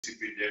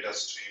TCP data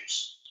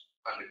streams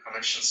and the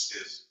connection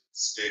states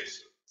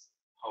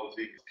how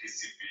the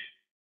TCP.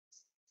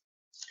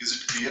 Is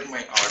it clear my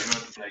audio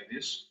like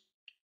this?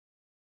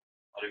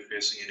 Are you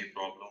facing any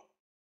problem?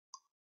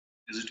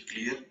 Is it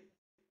clear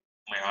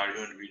my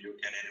audio and video?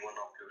 Can anyone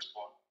of you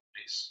respond,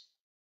 please?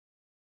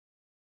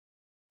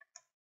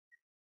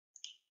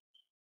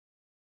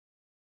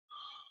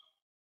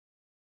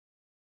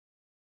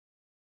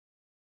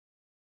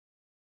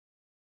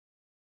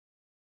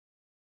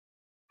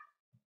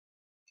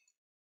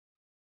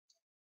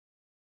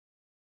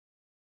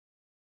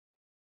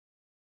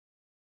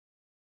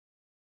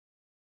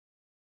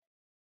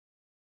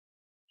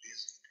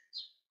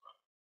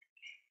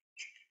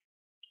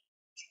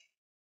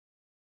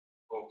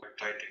 Okay,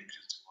 try to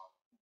increase the volume.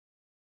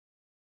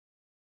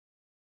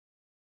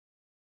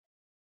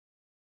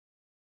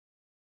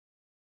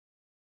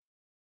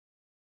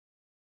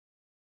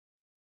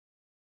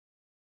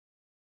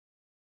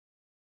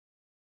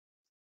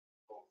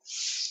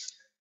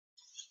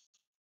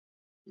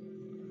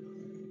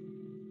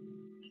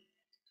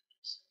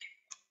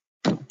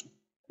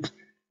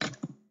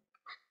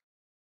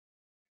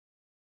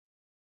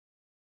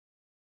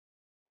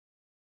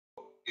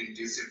 In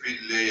TCP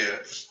layer,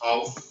 how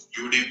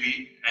UDP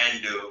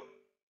and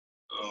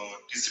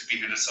TCP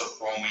headers are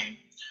forming,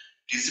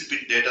 TCP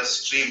data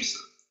streams,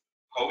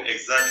 how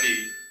exactly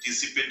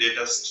TCP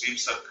data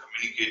streams are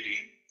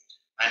communicating,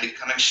 and the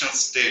connection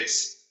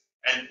states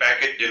and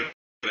packet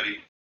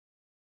delivery,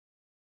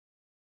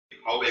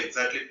 how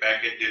exactly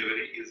packet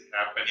delivery is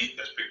happening with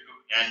respect to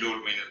handover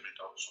management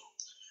also.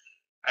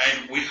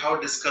 And we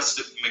have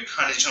discussed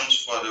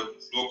mechanisms for the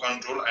flow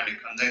control and the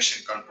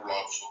conjunction control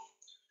also.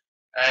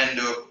 And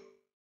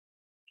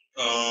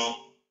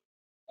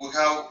we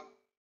have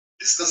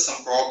discussed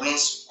some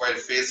problems while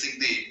facing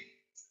the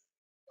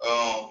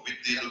with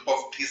the help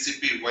of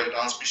TCP while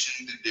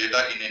transmitting the data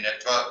in a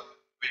network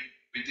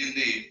within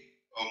the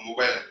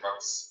mobile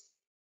networks.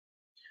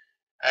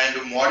 And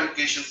some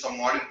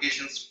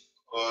modifications,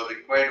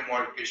 required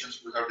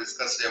modifications we have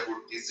discussed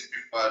about TCP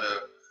for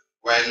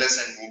wireless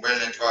and mobile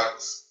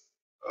networks.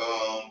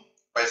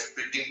 By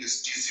splitting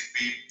this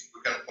TCP,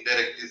 we can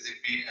direct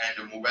TCP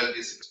and mobile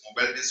TCP.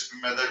 Mobile TCP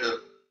method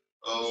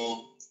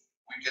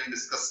we can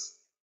discuss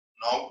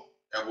now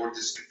about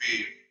this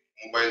TCP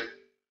mobile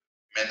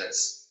methods.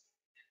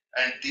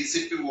 And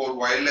TCP over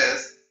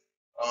wireless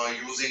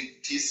using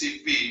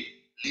TCP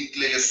link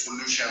layer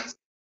solutions,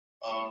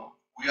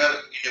 we are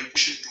in a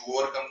position to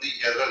overcome the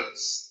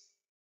errors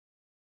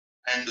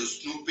and the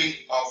snooping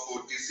of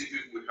TCP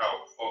we have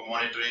for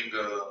monitoring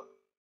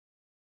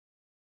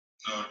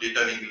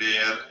data link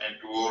layer and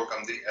to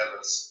overcome the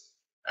errors.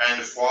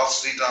 And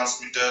fast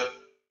retransmitter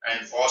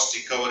and fast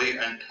recovery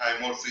and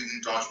timer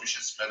freezing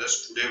transmissions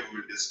methods today we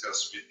will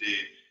discuss with the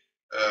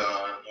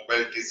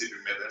mobile TCP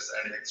methods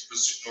and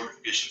explicit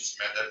notifications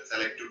method,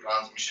 selective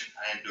transmission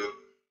and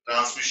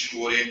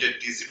transmission oriented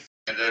TCP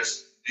methods.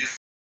 These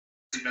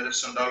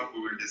methods and all we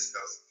will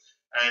discuss.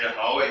 And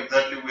how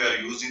exactly we are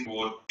using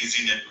both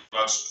PC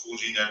networks,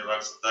 2G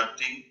networks, that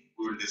thing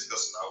we will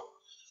discuss now.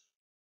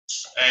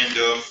 And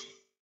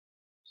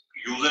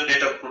user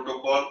data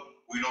protocol,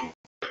 we know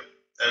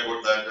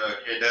about that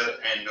header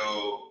and in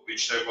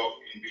which type of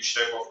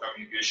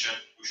communication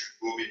we should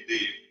go with the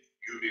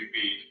UDP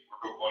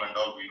protocol and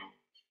all we know.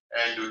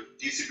 And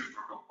TCP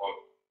protocol,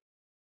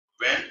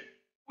 when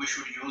we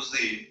should use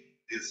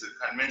this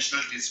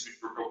conventional TCP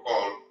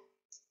protocol,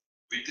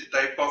 with the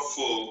type of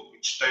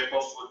which type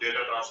of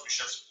data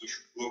transmissions we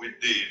should go with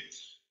the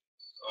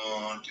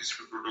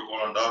TCP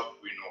protocol and all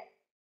we know.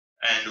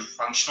 And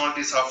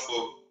functionalities of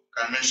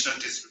conventional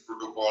TCP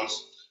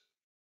protocols.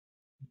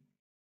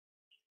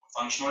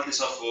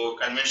 Functionalities of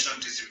conventional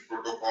TCP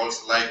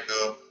protocols like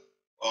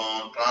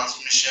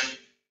transmission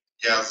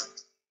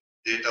as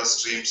data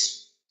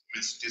streams,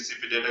 means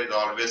TCP data is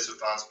always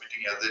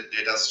transmitting as a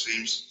data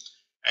streams,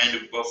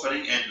 and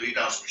buffering and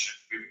retransmission.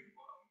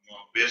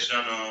 Based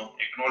on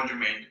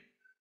acknowledgement,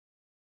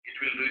 it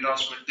will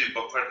retransmit the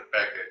buffered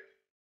packet.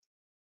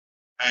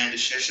 And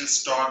session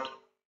start,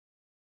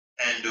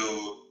 and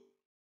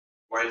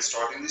while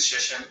starting this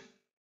session,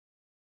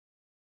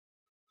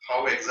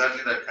 how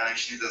exactly that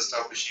connection is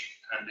establishing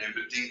and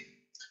everything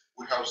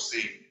we have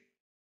seen,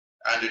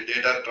 and the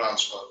data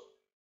transfer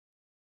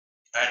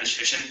and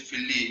session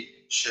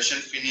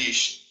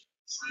finish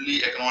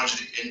fully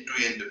acknowledged end to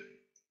end,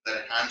 the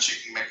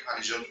handshaking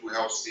mechanisms we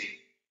have seen,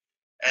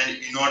 and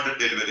in-order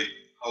delivery,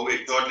 how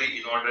exactly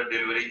in-order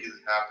delivery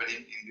is happening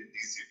in the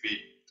TCP,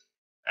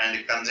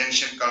 and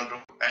conjunction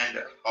control and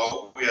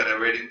how we are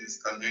avoiding this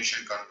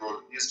conjunction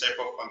control. These type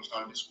of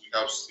functionalities we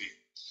have seen.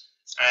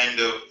 And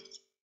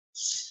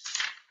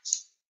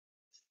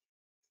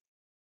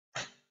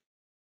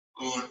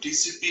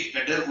TCP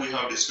header we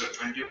have discussed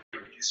 20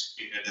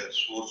 TCP header: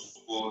 source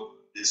port,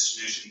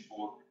 destination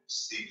port,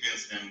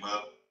 sequence number,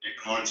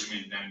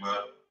 acknowledgement number,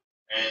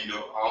 and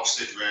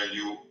offset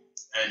value,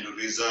 and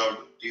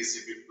reserved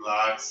TCP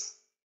flags,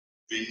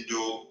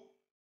 window,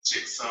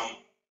 checksum,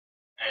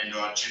 and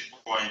check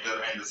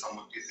pointer, and some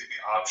TCP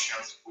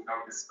options we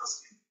have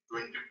discussed in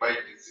 20 byte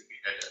TCP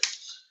header.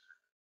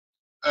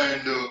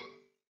 And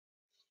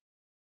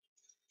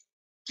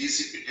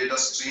TCP data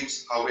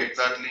streams, how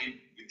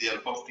exactly with the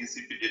help of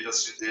TCP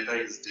data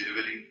is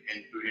delivering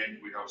end to end,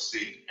 we have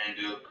seen. And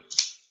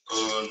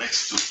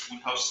next we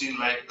have seen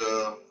like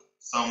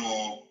some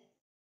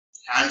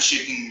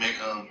handshaking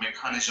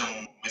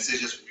mechanism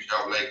messages we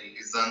have like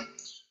listen,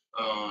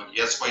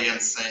 SY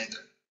and send,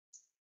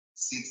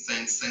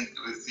 send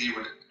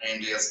received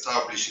and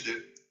established,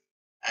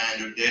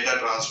 and data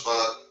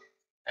transfer,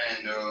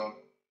 and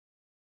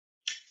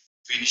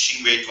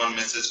finishing wait one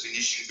message,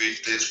 finishing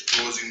wait test,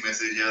 closing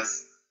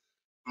messages,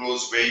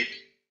 close wait,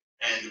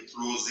 and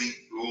closing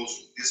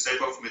close. This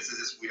type of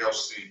messages we have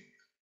seen.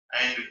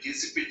 And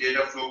TCP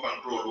data flow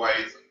control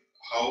wise,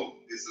 how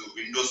this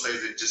window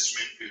size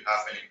adjustment will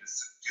happen in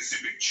this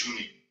TCP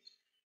tuning,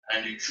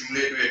 and the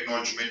cumulative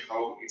acknowledgement,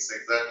 how it's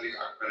exactly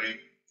occurring,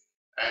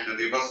 and the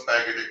reverse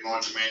packet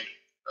acknowledgement,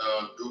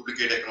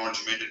 duplicate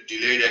acknowledgement,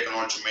 delayed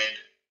acknowledgement,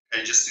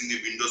 adjusting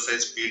the window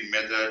size field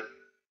method.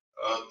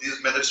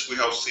 These methods we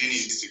have seen in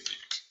TCP.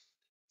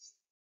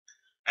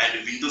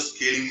 And window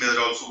scaling method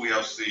also we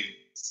have seen,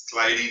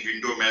 sliding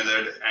window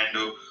method.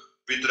 And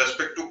with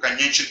respect to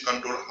congestion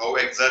control, how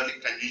exactly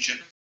congestion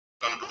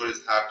control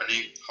is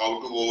happening, how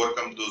to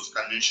overcome those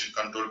congestion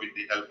control with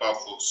the help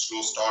of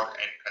slow start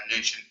and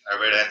congestion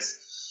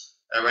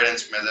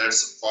avoidance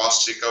methods,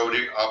 fast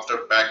recovery after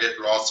packet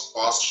loss,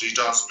 fast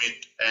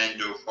retransmit,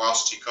 and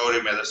fast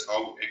recovery methods,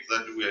 how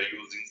exactly we are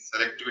using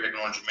selective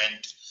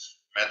acknowledgement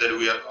method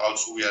we are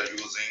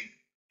using.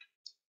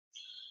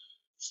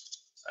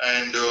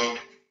 And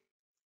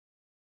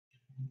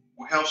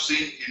we have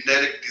seen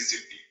indirect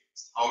TCP,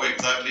 how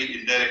exactly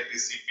indirect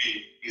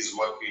TCP is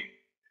working,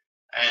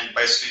 and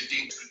by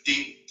splitting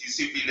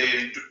TCP layer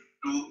into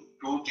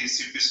two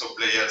TCP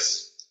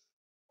sublayers,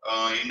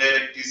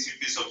 indirect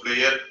TCP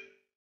sublayer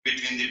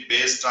between the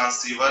base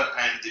transceiver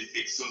and the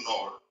fixed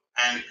node,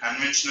 and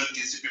conventional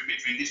TCP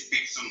between the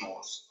fixed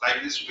nodes.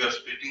 Like this, we are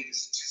splitting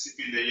this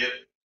TCP layer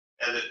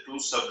as a two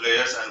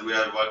sublayers, and we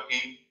are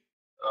working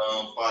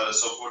for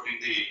supporting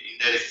the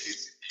indirect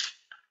TCP.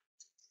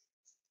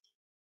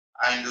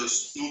 And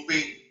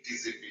snooping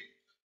TCP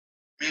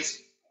means,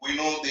 we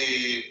know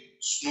the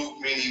snoop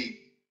meaning,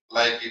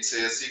 like it's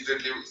a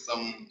secretly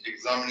some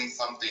examining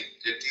something.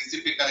 A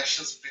TCP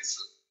connection splits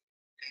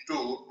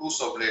into two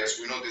sublayers,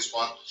 we know this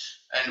one,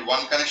 and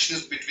one connection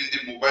is between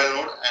the mobile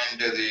node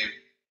and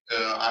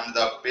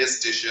the base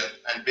station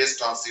and base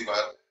transceiver,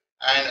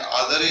 and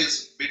other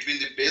is between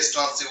the base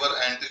transceiver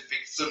and the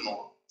fixed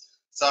node.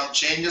 Some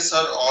changes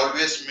are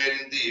always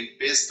made in the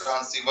base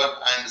transceiver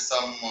and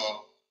some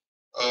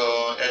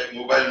at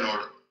mobile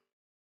node.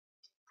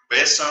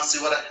 Base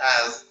transceiver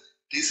has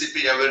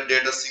TCP aware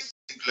data sync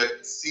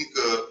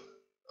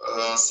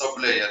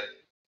sublayer,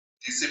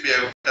 TCP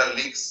aware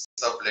link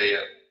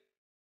sublayer,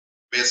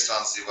 base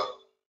transceiver.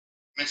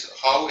 Means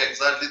how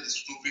exactly the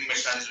snooping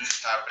mechanism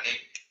is happening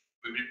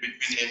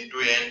between end to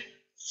end,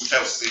 we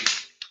have seen.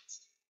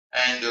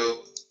 And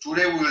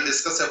today we will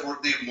discuss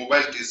about the mobile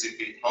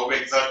TCP, how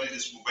exactly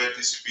this mobile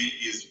TCP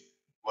is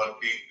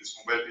working, this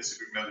mobile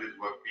TCP method is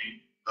working,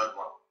 that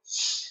one.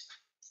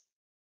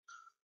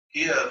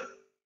 Here,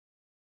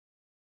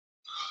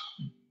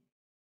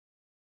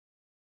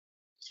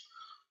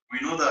 we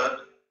know that,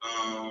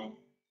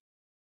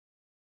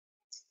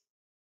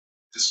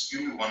 just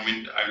give me 1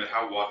 minute, I will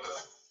have water.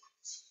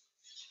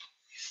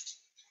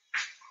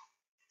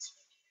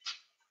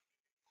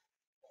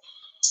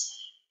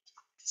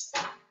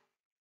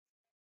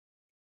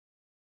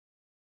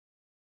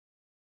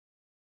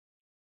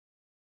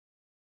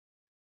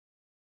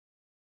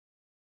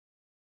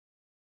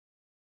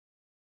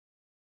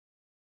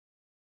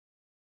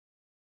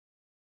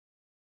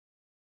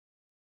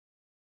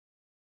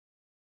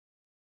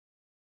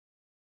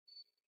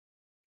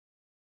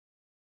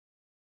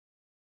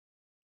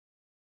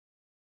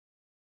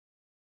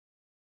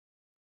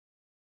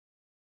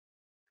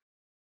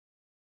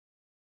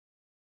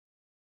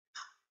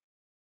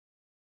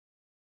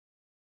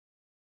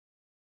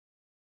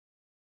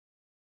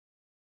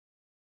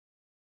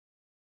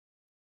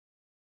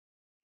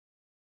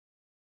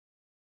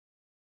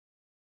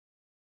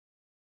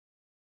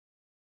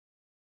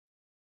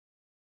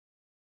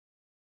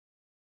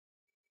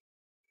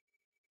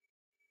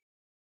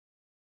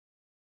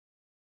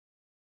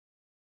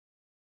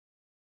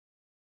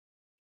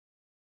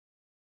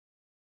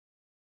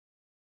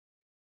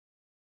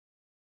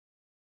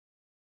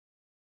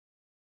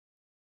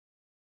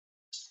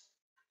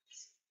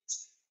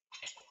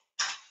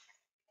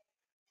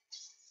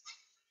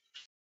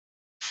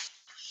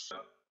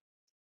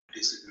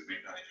 TCP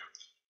mechanism.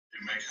 The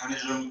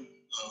mechanism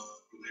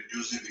to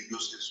reduce the window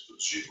size to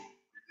 0.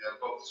 With the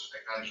help of this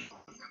mechanism,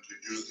 we can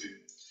reduce the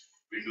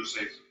window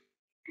size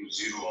to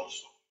 0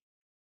 also.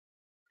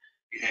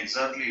 In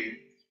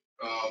exactly,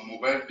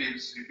 mobile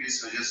TCP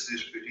suggests the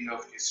splitting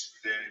of TCP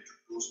layer into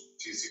two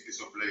TCP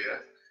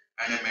sublayers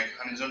and a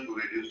mechanism to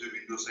reduce the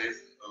window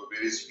size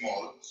very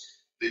small.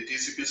 The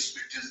TCP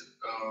split is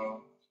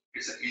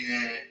it's in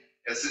a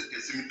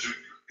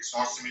It's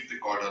not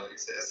symmetric order,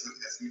 it's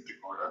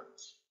asymmetric order.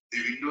 The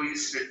window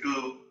is set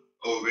to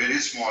very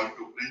small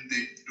to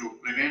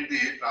prevent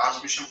the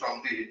transmission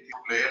from the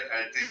player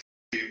at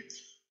the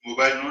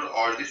mobile node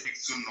or the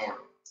fixed node.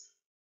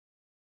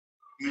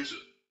 Means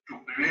to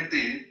prevent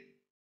the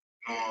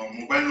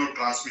mobile node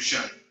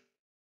transmission,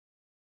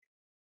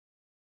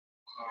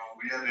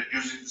 we are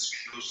reducing this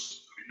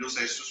window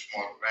size to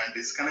small. When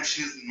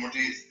disconnection is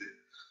noticed,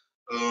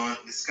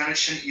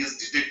 disconnection is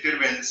detected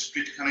when the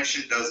split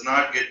connection does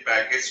not get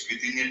packets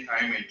within a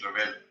time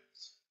interval.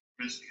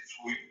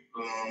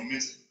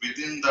 Means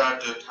within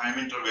that time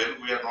interval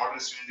we are not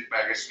receiving the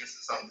packets, means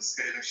some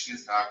disconnection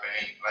is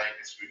happening like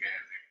this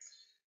mechanism.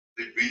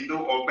 The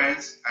window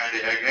opens and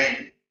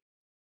again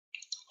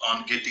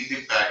on getting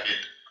the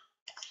packet.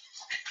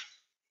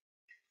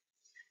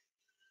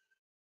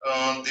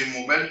 The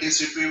mobile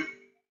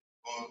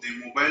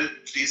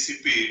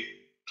TCP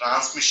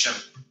transmission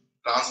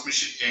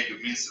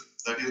end, means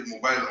that is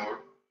mobile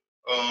node,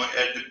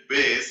 at the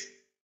base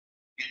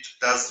it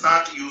does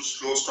not use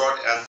slow start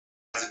as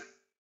it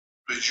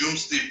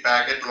presumes the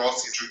packet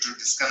loss is due to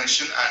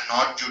disconnection and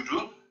not due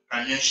to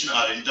congestion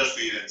or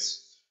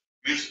interference.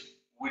 Means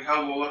we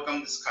have overcome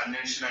this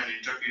congestion and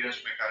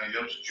interference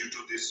mechanisms. Due to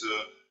this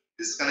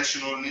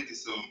disconnection only,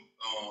 this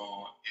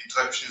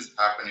interruption is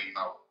happening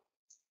now.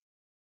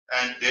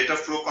 And data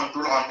flow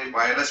control on the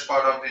wireless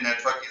part of the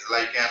network is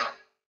like an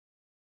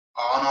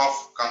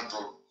on-off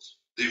control.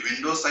 The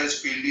window size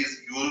field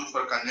is used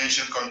for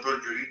congestion control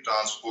during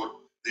transport.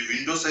 The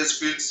window size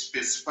field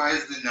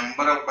specifies the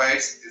number of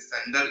bytes the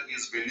sender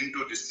is willing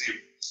to receive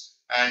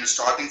and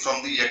starting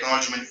from the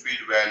acknowledgement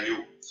field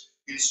value.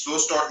 In slow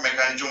start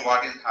mechanism,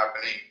 what is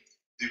happening?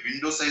 The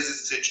window size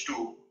is set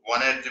to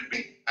 1 at the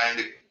beginning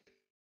and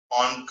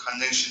on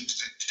congestion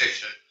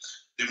detection.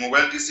 The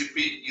mobile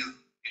TCP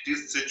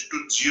is set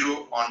to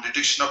 0 on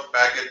detection of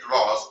packet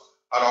loss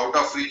or out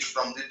of reach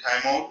from the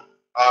timeout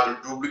or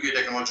duplicate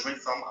acknowledgement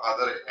from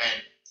other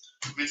end.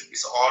 It means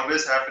it's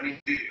always happening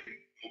in the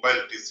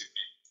mobile TCP.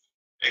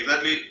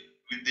 Exactly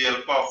with the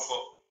help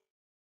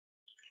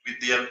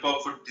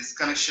of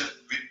disconnection,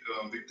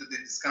 with the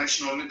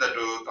disconnection only, that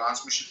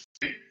transmission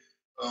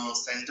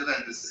center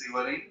and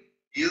receiver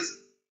is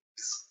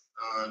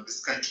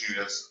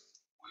discontinuous.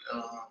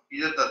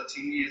 Here the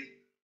thing is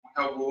we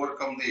have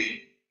overcome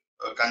the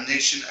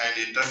congestion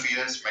and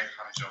interference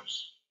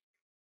mechanisms.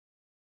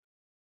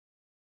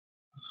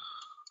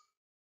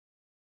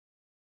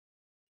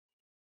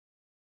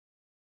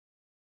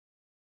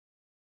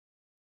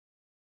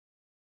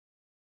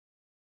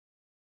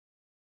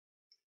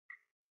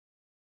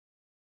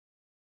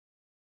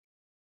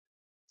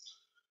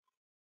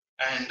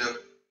 And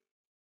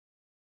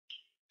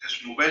this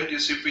mobile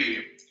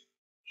TCP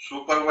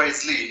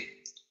supervisedly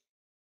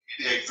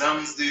it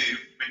examines the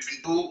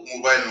between two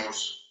mobile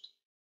nodes,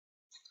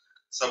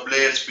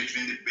 sublayers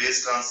between the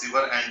base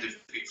transceiver and the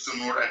fixed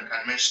node, and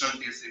conventional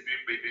TCP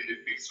between the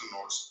fixed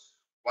nodes.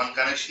 One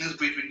connection is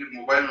between the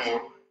mobile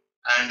node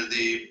and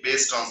the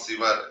base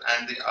transceiver,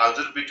 and the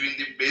other between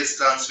the base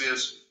transceiver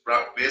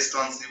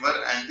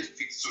and the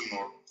fixed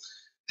node.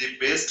 The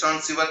base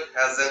transceiver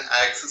has an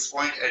access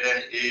point at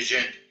an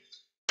agent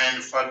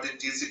and for the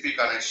TCP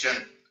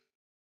connection,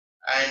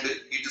 and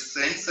it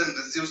sends and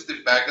receives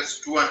the packets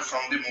to and from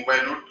the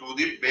mobile node through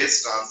the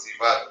base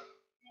transceiver.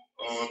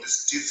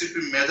 This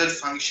TCP method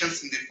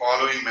functions in the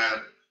following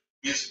manner.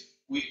 Means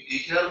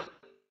we have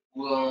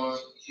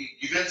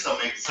given some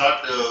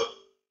exact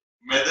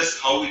methods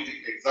how it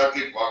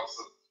exactly works.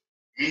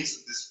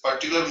 Means this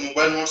particular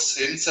mobile node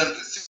sends and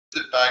receives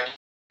the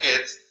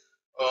packets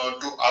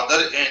to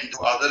other end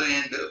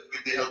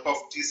with the help of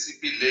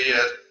TCP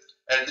layer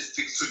at the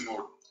fixed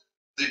node.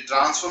 The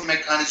transfer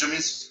mechanism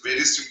is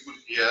very simple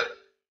here.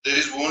 There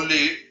is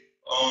only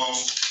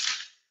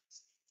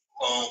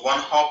one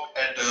hop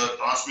at the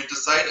transmitter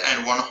side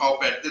and one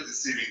hop at the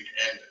receiving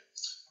end.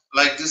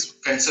 Like this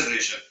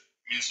consideration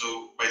means,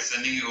 so by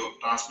sending your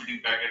transmitting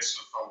packets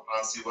from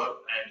transceiver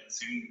and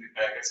receiving the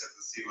packets at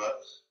receiver,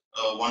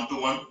 one to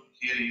one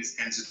here is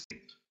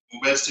considering.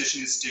 Mobile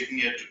station is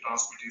taking at the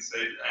transmitting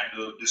side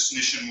and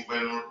destination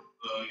mobile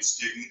node is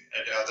taking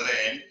at the other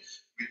end.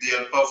 With the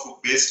help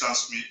of base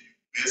transceiver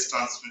is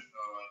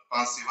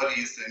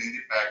sending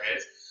the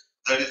packet.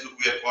 That is,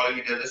 we are calling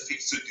it as a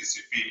fixed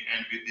TCP,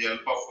 and with the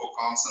help of a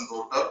constant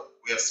router,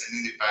 we are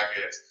sending the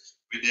packets.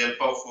 With the help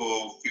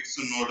of fixed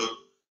node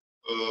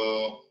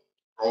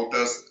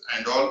routers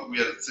and all, we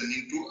are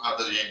sending to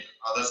other end.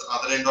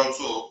 Other end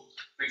also,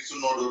 fixed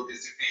node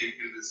TCP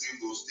will receive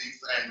those things,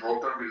 and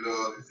router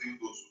will receive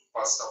those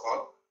first of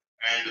all,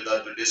 and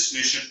the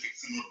destination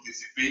fixed node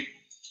TCP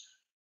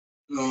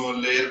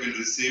layer will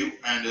receive,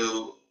 and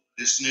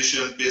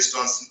destination based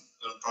on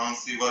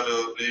transceiver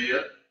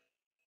layer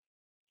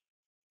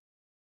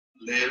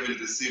will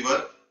receive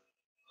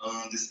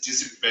this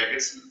TCP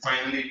packets will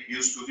finally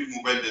used to the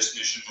mobile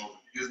destination node.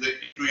 It is the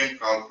end-to-end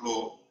call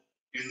flow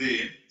in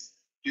the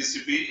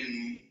TCP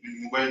in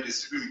mobile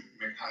TCP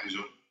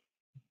mechanism.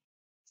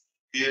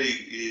 Here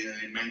he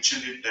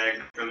mentioned it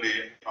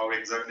diagraphically how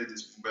exactly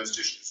this mobile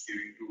station is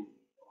giving to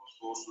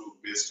source to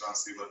base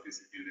transceiver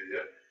TCP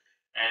layer,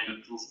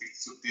 and through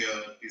fixed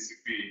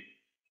TCP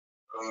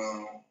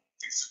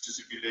fixed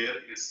TCP layer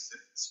is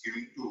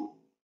giving to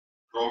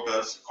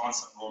routers,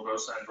 constant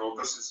routers, and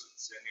routers is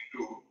sending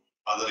to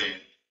other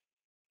end.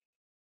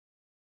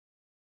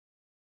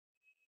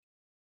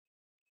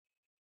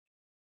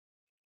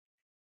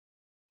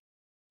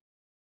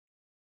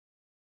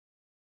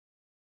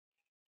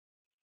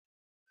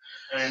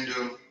 And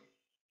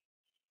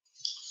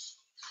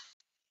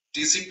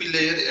TCP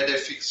layer at a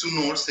fixed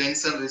node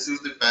sends and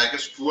receives the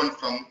packets to and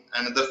from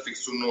another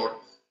fixed node.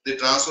 The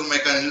transfer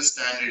mechanism is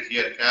standard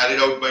here, carried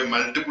out by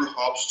multiple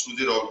hops through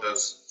the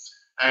routers.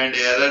 And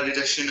error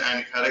detection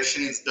and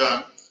correction is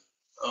done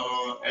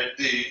at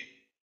the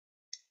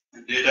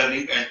data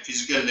link and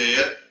physical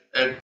layer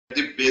at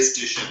the base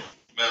station,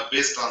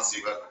 base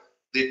transceiver.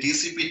 The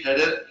TCP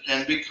header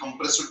can be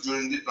compressed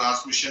during the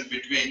transmission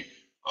between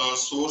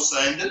source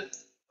and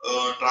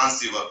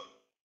transceiver.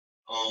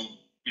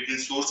 Between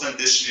source and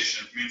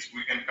destination means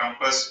we can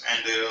compress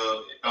and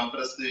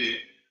compress the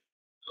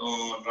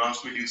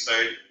transmitting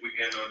side. We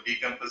can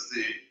decompress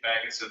the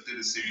packets at the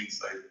receiving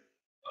side.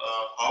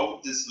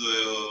 How this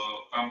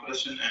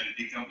compression and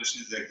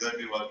decompression is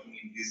exactly working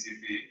in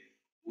TCP?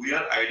 We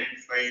are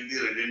identifying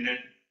the redundant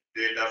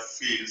data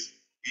fields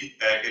in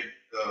packet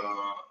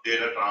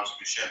data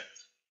transmission.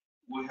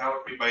 We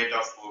have 20 byte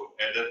of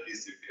header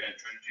TCP and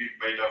 20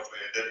 byte of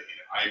header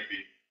in IP.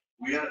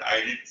 We are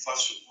identifying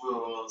first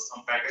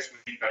some packets we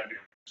can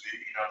continuously.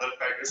 In other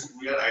packets,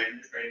 we are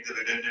identifying the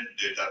redundant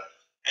data,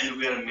 and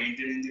we are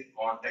maintaining the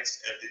context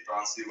at the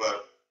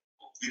transceiver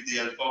with the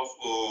help of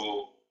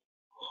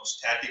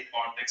static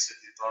context at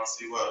the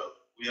transceiver.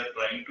 We are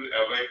trying to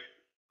avoid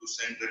to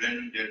send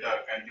redundant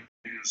data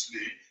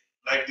continuously.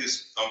 Like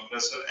this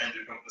compressor and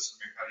recompressor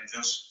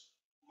mechanisms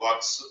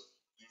works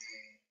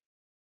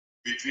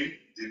between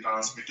the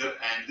transmitter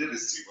and the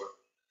receiver.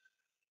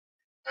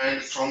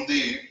 And from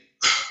the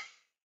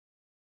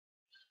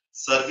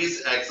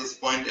service access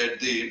point at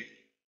the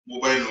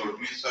mobile node,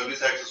 means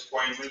service access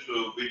point means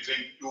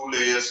between two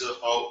layers,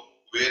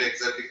 where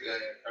exactly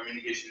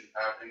communication is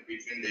happening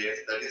between layers,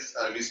 that is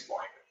service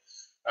point.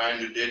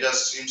 And data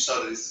streams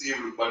are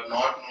received but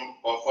not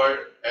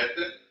buffered at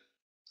the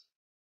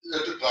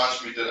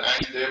transmitter,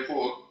 and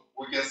therefore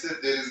we can say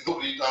there is no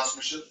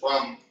retransmission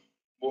from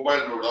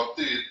mobile node of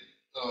the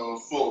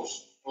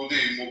source to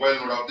the mobile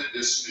node of the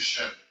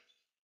destination.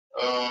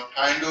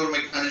 Handover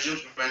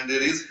mechanisms, when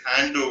there is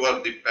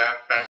handover, the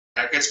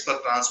packets for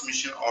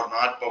transmission are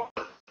not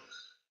buffered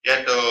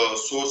at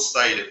source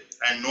side,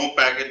 and no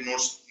packet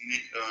nodes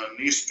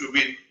needs to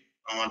be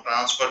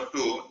transferred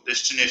to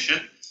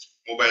destination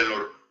mobile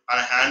node.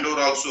 And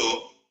handover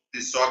also,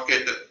 the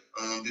socket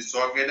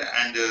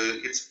and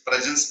its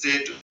present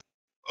state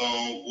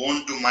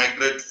want to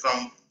migrate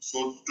from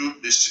source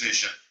to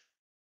destination.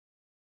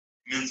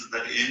 Means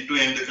that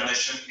end-to-end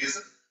connection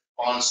is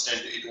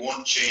constant; it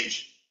won't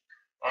change.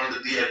 And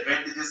the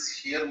advantages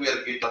here we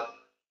are getting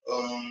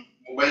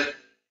mobile.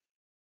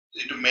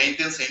 It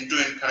maintains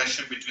end-to-end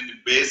connection between the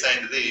base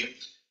and the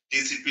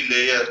TCP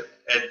layer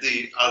at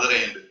the other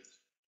end.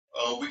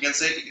 We can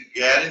say it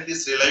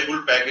guarantees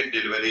reliable packet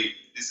delivery.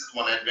 This is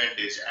one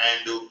advantage,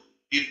 and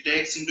it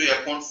takes into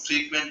account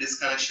frequent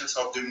disconnections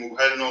of the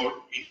mobile node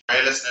in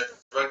wireless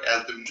network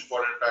as the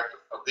important factor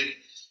of the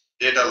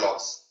data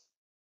loss.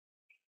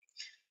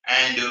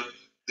 And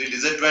the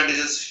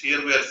disadvantages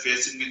here we are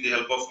facing with the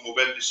help of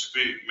mobile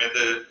TCP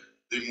method.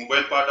 The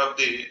mobile part of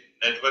the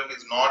network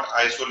is not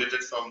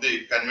isolated from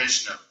the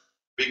conventional,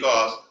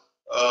 because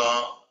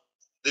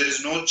there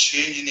is no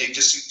change in the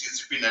existing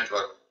TCP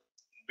network.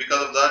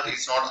 Because of that,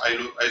 it's not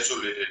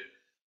isolated.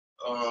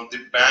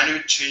 The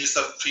bandwidth changes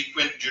are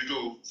frequent due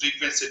to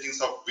frequent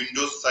settings of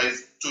windows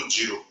size to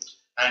 0,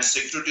 and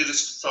security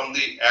risks from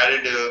the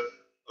added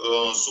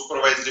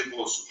supervisory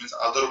hosts, means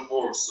other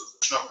ports,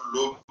 of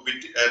low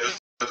bit error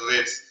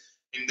rates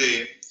in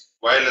the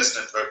wireless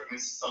network,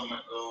 means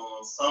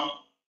some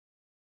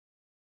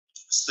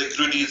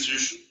security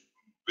issues,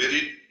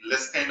 very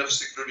less kind of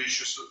security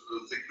issues,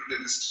 security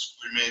risks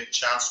we may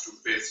chance to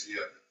face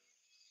here.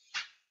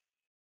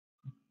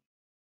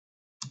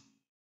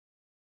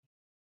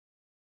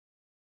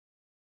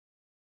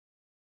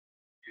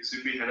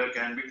 TCP header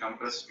can be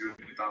compressed during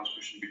the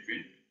transmission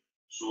between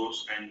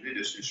source and the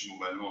destination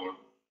mobile node.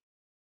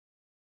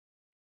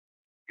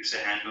 It's a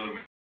handover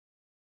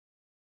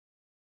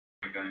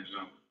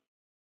mechanism.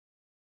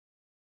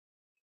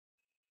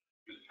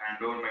 With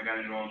handover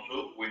mechanism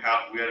also, we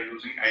are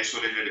using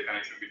isolated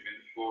connection between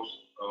the source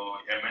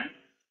MN,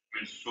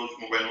 means source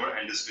mobile node,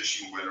 and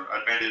destination mobile node.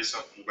 Advantages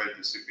of mobile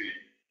TCP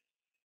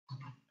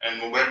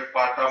and mobile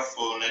part of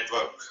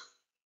network.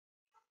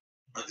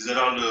 These are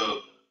all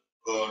the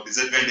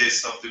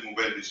disadvantages of the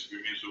mobile TCP.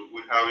 Means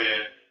we have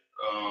a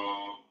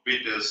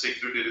bit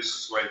security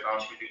risks while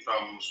transmitting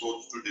from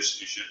source to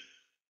destination.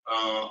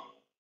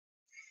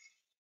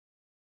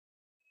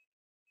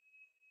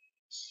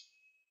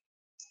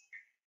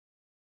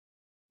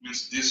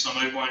 Means these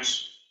summary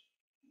points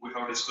we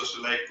have discussed,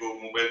 like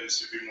mobile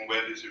TCP,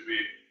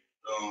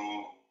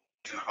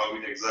 how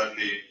it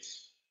exactly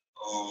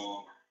uh,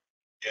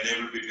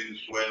 enabled between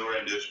mobile node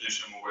and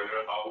destination mobile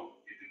node, how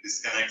it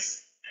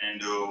disconnects,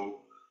 and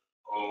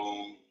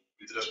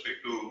with respect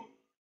to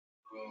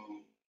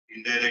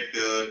indirect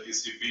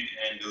TCP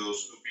and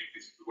snooping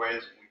TCP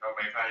wise, we have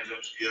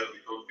mechanisms here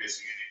without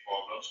facing any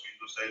problems.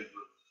 Windows size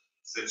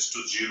sets to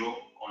 0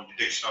 on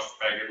detection of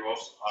packet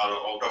loss are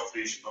out of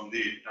reach from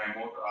the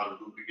timeout or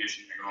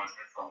duplication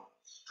acknowledgement from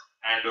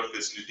handoff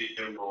facility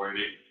here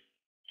provided.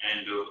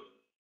 And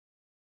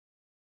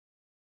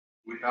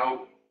we have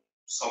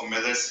some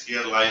methods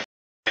here like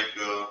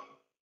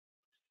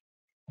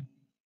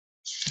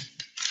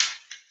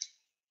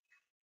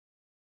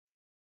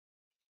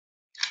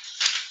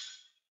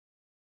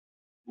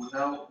we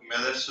have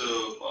methods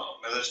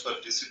for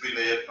TCP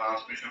layer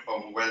transmission for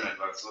mobile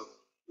networks. So,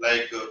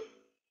 like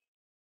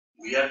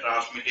we are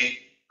transmitting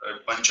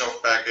a bunch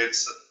of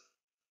packets,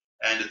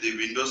 and the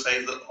window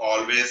size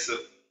always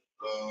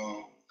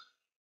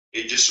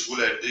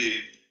adjustable at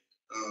the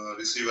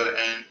receiver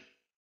end,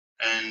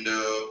 and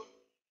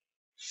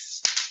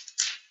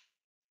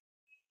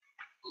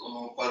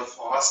for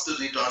fast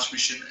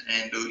retransmission,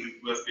 and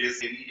if we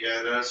face any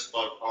errors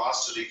for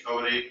fast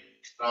recovery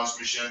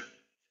transmission,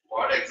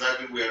 what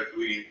exactly we are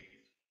doing?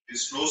 The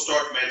slow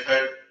start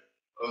method,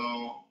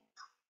 uh,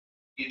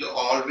 it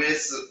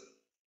always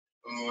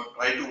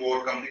try to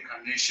overcome the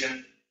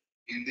condition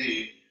in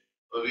the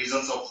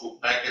reasons of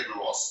packet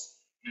loss.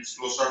 Means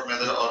slow start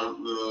method or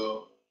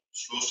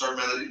slow start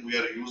method we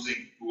are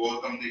using to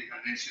overcome the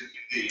condition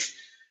in the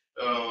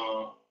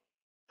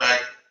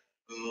pack,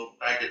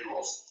 packet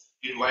loss.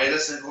 In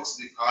wireless networks,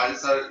 the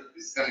causes are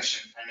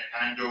disconnection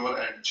and handover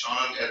and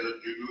channel error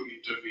due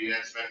to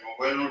interference when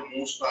mobile node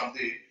moves from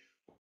the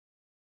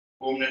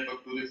home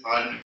network to the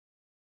foreign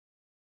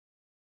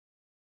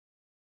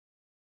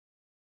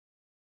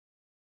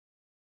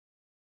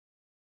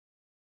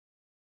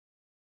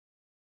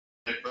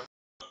network.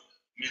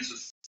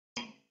 Means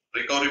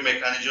recovery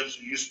mechanisms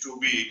used to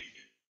be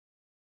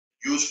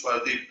used for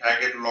the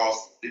packet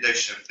loss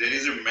detection. There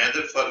is a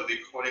method for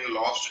recovering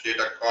lost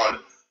data called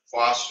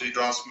fast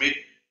retransmit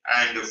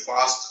and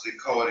fast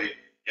recovery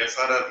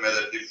 (FRR)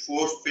 method. The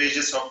four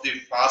phases of the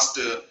fast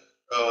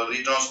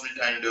retransmit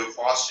and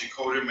fast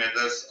recovery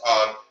methods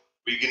are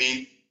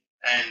beginning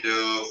and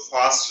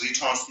fast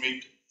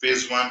retransmit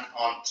phase 1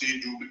 on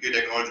 3 duplicate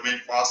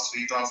acknowledgement, fast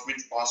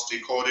retransmit, fast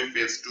recovery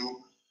phase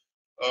 2.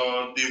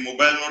 The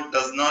mobile node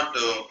does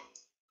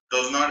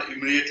not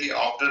immediately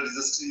after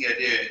registering at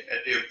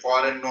a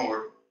foreign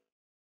node,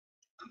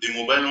 the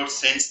mobile node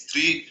sends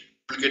 3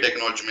 duplicate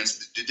acknowledgements.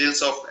 The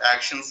details of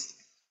actions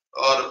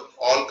are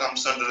all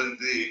comes under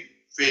the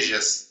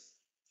phases.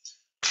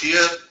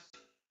 Here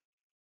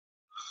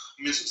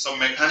means some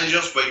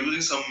mechanisms, by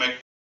using some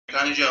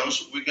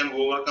mechanisms we can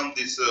overcome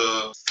this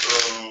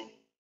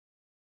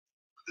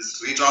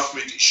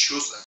retransmit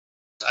issues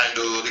and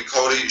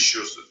recovery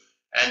issues.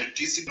 And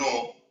TCP,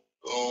 no,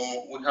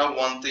 we have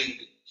one thing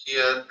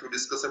here to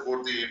discuss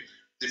about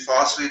the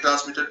fast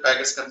retransmitted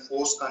packets can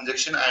force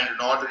congestion and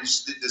not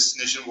reach the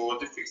destination over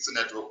the fixed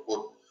network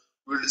port.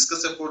 We will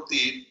discuss about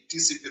the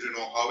TCP,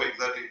 how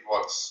exactly it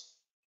works.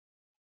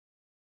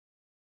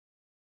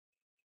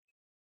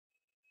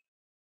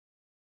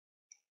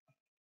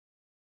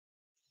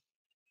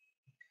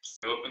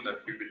 Open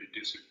that PPT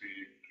TCP.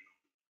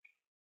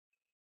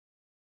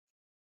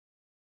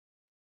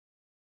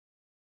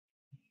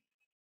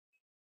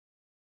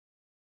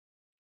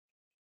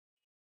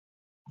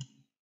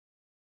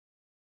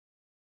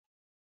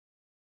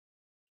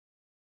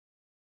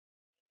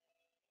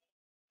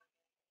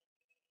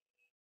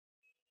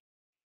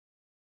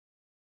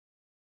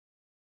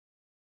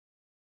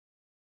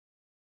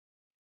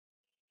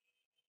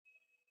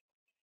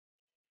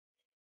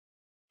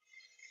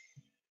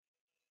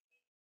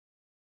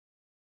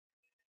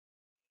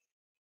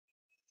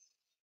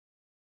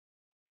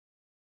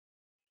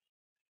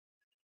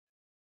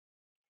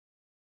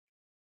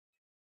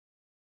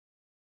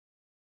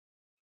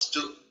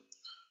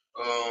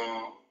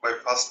 By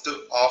first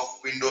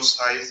off window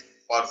size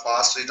for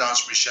fast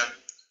retransmission,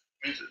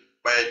 means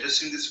by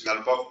adjusting this value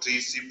of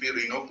 3CP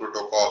Reno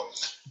protocol.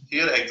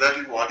 Here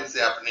exactly what is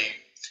happening,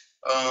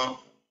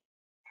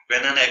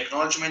 when an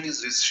acknowledgement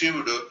is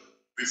received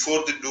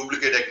before the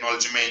duplicate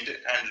acknowledgement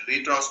and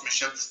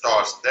retransmission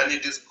starts, then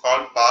it is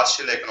called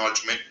partial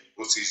acknowledgement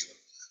procedure.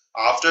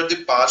 After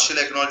the partial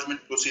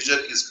acknowledgement procedure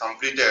is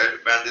completed,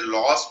 when the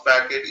lost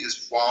packet is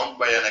found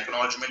by an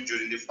acknowledgement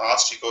during the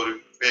fast recovery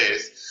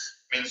phase,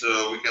 means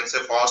we can say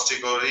fast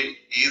recovery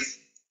is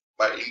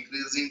by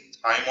increasing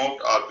timeout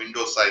or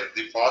window size.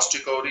 The fast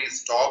recovery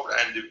is stopped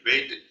and the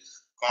wait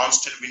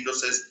constant window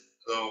size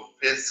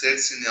phase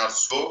sets in your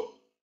slow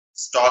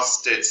start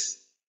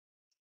states.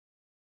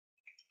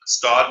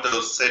 Start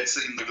sets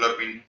in regular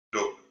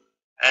window.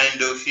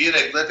 And here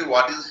exactly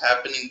what is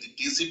happening, the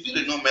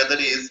TCP method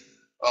is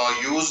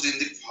used in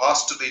the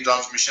fast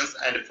retransmissions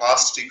and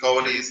fast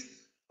recoveries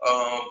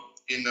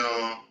in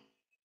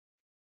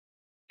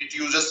it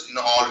uses in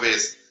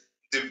always.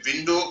 The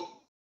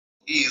window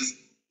is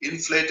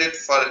inflated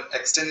for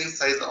extending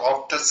size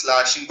after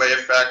slashing by a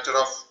factor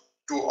of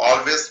 2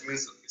 always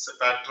means it's a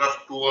factor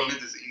of 2 only.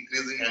 This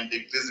increasing and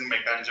decreasing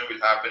mechanism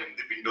will happen in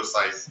the window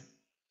size.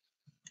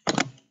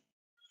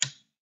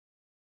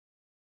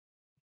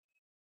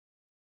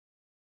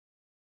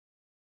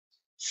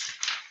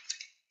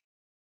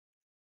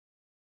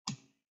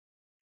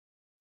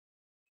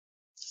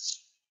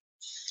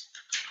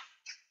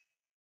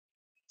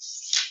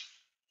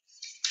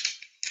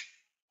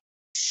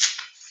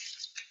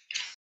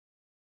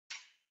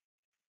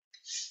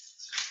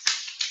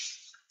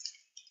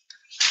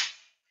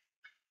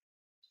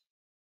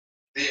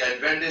 The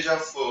advantage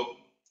of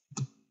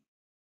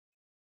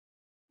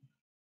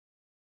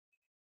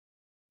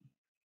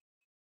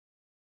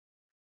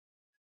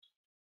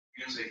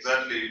means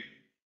exactly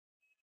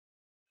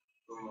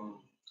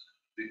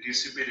the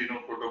TCP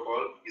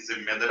protocol is a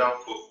method of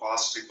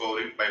fast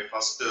recovery by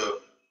first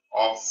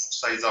off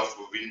size of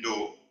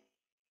window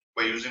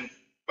by using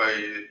by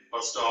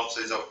first off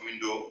size of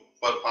window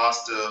for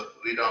fast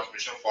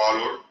retransmission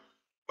followed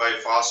by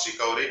fast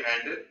recovery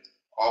and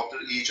after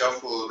each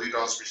of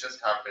retransmissions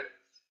happen.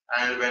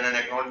 And when an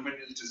acknowledgement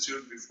is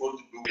received before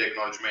the due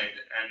acknowledgement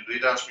and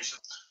retransmission,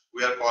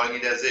 we are calling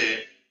it as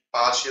a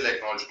partial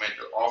acknowledgement.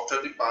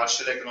 After the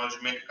partial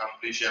acknowledgement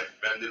completion,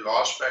 when the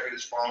lost packet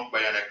is found by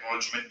an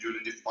acknowledgement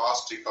during the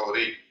fast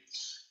recovery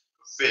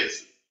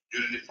phase,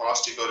 the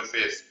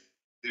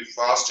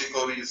fast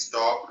recovery is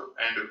stopped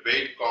and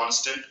weight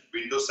constant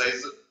window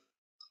size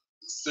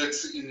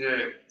sets in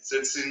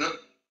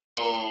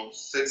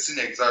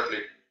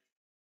exactly.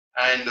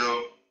 And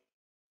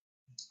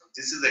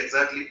this is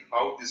exactly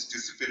how this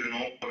TCP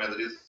method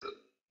is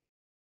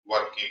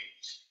working.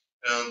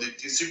 The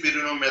TCP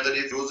method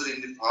is used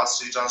in the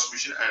fast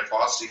retransmission and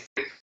fast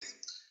recovery.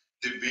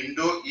 The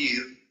window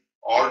is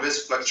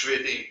always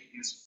fluctuating,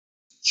 is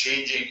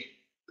changing,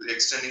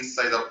 extending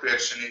size up to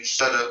extending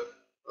shutter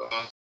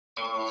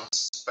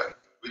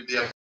with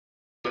the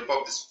help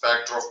of this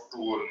factor of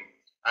 2 only.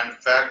 And in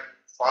fact,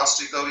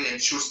 fast recovery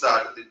ensures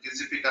that the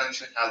TCP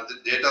connection has the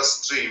data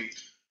stream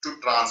to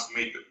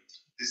transmit.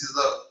 This is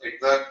the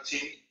exact thing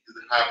is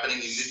happening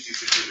in the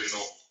TCP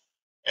Reno.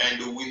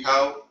 And we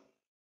have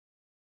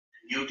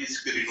new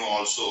TCP Reno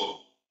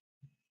also.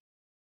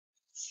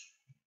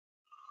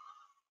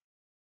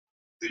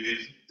 The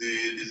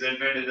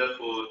disadvantage of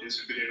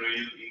TCP Reno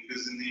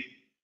is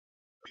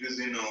increase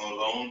in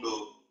round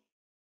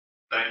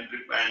time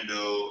trip and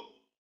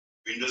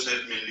window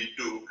size may lead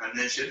to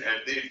congestion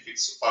at the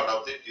fixed part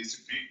of the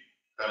TCP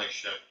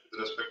connection.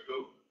 With respect to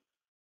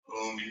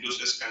window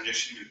size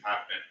congestion will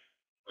happen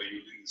by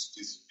using this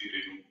TCP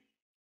Reno.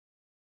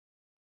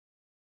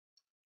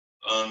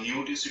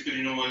 New TCP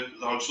Reno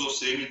is also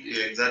same.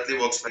 It exactly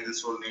works like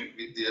this only.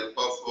 With the help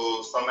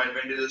of some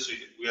advantages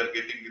we are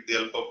getting with the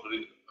help of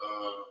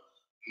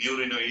new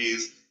Reno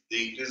is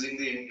the increasing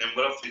the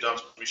number of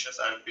retransmissions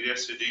and period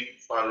setting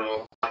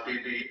for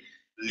RTT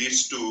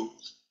leads to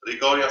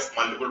recovery of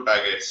multiple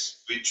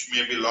packets which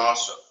may be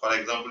lost. For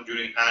example,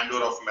 during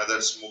handover of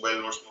methods,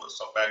 mobile nodes,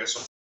 some packets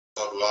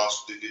are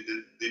lost.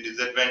 The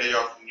disadvantage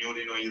of new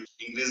Reno is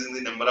increasing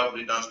the number of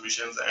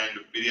retransmissions and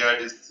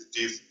period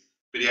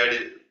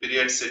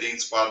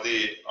settings for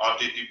the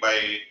RTT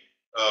by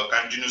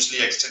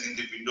continuously extending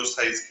the window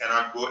size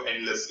cannot go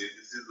endlessly.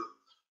 This is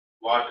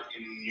what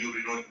in new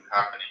Reno is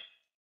happening.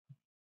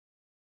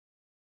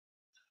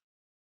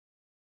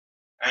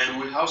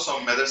 And we have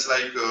some methods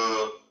like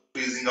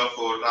freezing of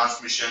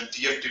transmission,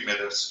 TFT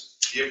methods.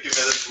 TFT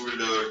methods we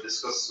will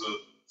discuss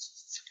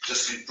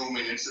just in 2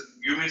 minutes.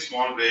 Give me a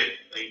small break.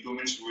 In 2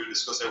 minutes we will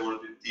discuss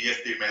about the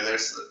TFT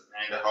methods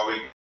and how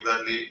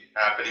exactly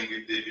happening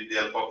with the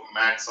help of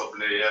MAC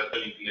sublayer,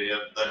 link layer,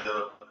 that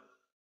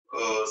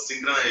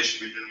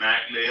synchronization between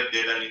MAC layer,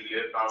 data link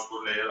layer,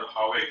 transport layer,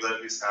 how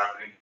exactly is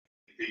happening.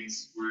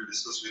 Things we will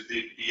discuss with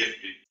the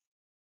TFT.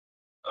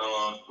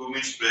 2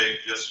 minutes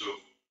break, just to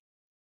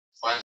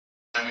 5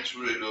 minutes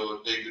we will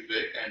take the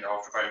break, and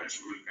after 5 minutes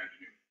we will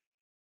continue.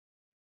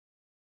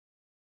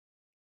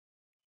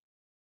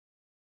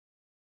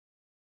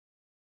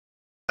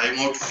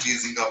 Timeout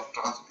freezing of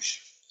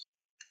transmission.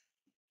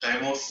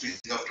 Timeout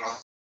freezing of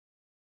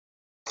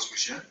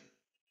transmission.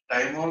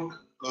 Timeout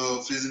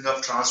freezing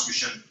of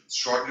transmission,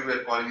 shortly we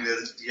are calling it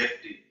as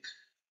TFT.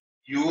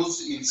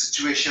 Used in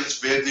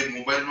situations where the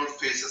mobile node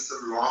faces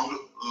a long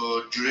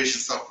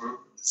durations of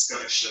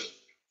disconnection.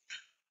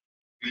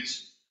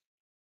 Means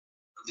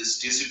this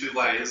TCP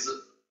wise,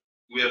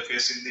 we are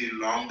facing the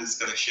long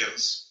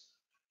disconnections.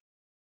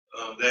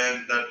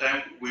 Then that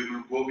time we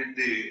will go with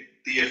the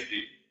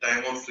TFT,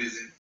 timeout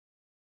freezing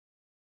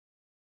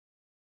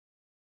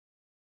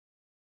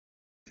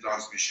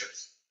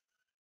transmissions.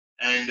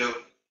 And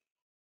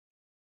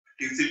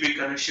TCP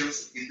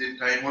connections in the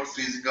timeout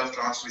freezing of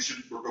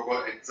transmission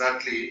protocol,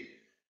 exactly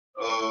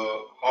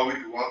how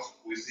it works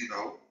we see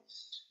now.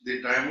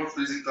 The timeout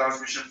freezing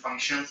transmission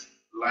functions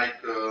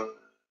like a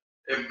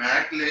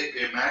MAC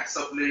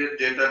sublayer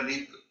data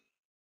link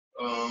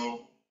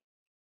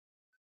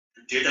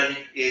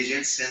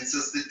agent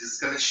senses the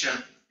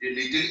disconnection a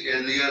little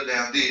earlier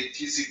than the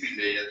TCP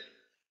layer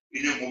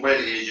in a mobile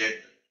agent.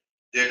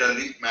 Data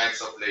link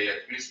max of layer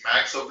means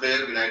max of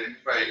layer will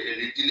identify a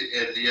little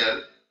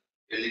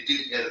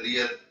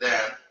earlier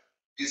than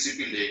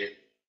TCP layer.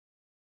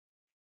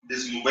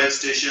 This mobile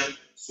station,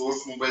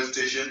 source mobile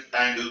station,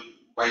 and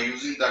by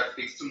using that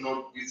fixed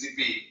node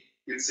TCP,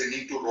 it's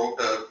sending to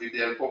router. With the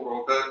help of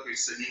router,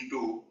 it's sending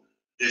to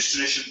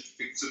destination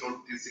fixed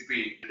node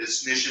TCP,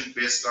 destination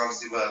base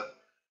transceiver,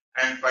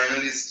 and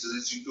finally it's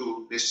reaching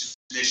to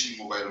destination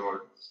mobile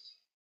node.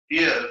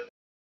 Here,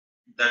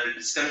 that the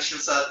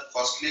disconnections are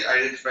firstly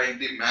identifying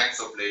the max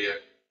of layer,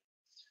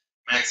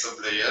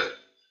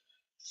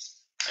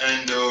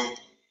 and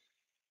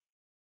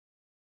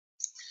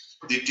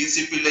the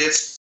TCP layer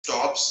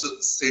stops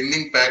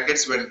sending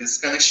packets when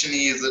disconnection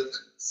is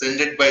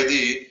sent by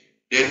the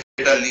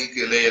data link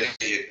layer.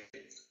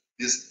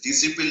 This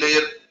TCP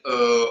layer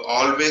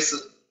always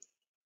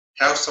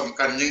have some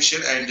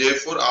conjunction, and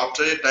therefore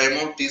after a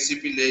timeout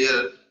TCP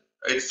layer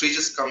it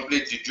freezes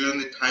completely. During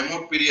the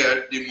timeout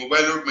period, the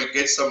mobile node may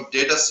get some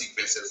data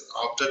sequences.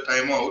 After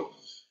timeout,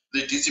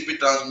 the TCP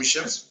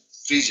transmissions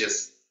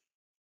freezes,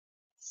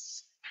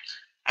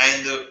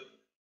 and the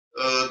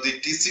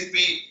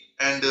TCP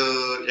and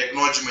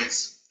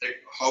acknowledgements,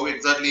 like how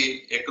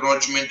exactly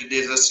acknowledgement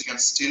data can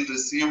still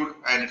received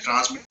and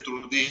transmitted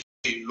through the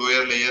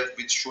lower layer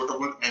with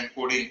suitable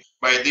encoding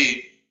by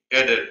the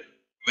header.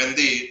 When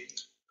the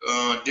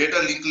data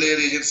link layer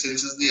agent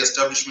senses the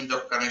establishment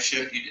of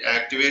connection, it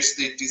activates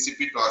the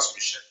TCP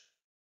transmission.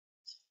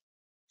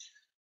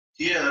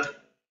 Here,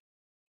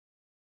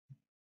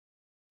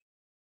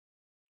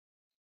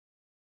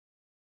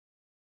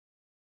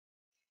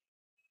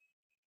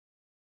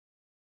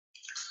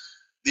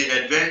 the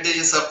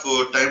advantages of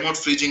timeout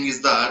freezing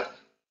is that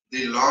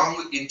the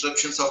long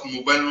interruptions of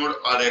mobile node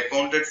are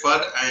accounted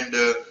for and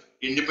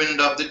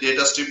independent of the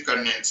data stream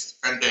contents.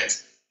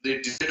 The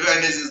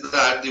disadvantage is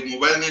that the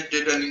mobile net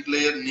data link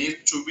layer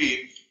needs to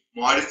be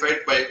modified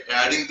by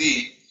adding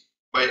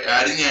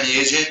an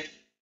agent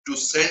to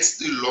sense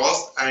the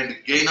loss and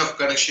gain of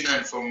connection,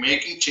 and for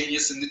making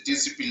changes in the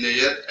TCP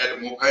layer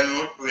at mobile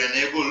node to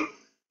enable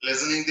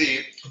listening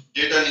the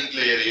data link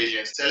layer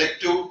agent.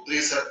 Selective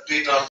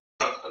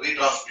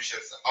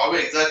retransmissions. How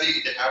exactly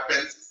it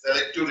happens?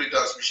 Selective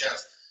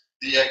retransmissions.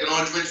 The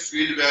acknowledgement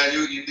field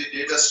value in the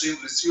data stream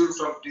received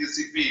from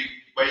TCP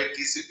by a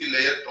TCP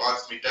layer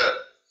transmitter.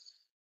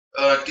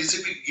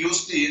 TCP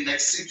gives the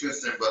next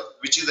sequence number,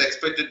 which is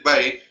expected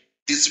by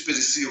TCP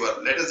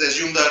receiver. Let us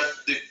assume that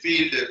the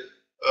field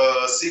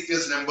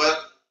sequence number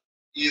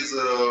is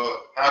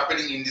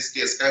happening in this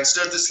case.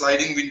 Consider the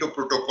sliding window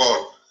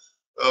protocol.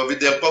 With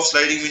the help of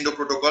sliding window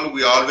protocol,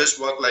 we always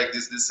work like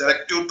this. The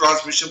selective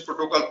transmission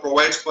protocol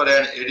provides for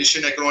an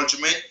addition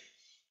acknowledgement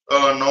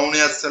known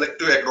as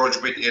selective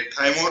acknowledgement. A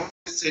timeout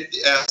is set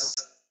as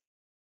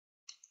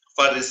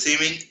for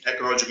receiving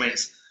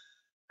acknowledgements.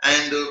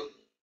 And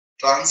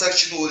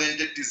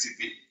transaction-oriented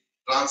TCP.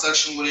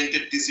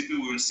 Transaction-oriented TCP,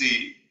 we will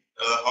see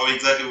how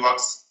exactly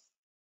works.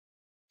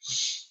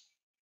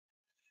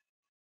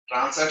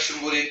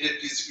 Transaction-oriented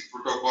TCP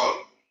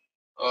protocol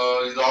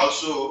is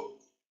also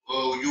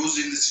used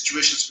in the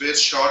situations where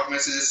short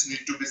messages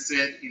need to be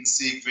sent in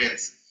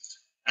sequence,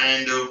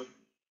 and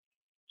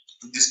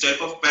this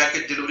type of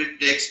packet delivery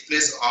takes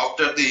place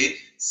after the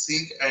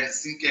sync and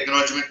sync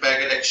acknowledgement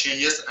packet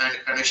exchanges and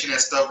connection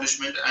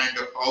establishment, and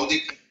how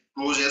the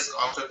closes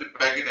after the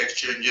packet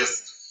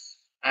exchanges.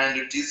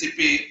 And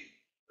TCP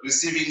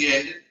receiving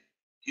end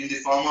in the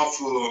form of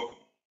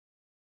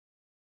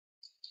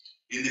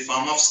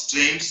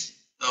streams,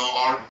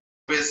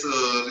 always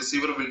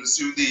receiver will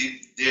receive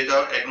the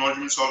data.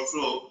 Acknowledgements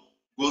also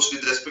goes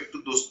with respect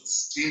to those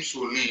streams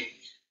only,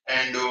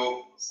 and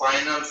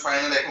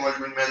final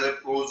acknowledgement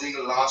method, closing,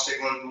 last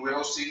acknowledgement. We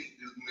have seen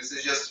these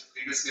messages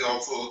previously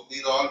also.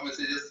 These all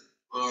messages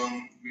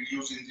we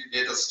use in the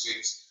data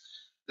streams.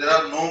 There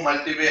are no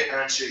multi-way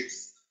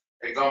handshakes.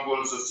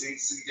 Examples of sync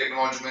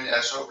acknowledgement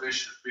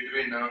established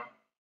between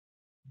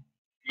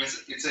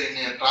means it's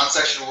a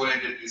transaction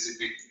oriented TCP.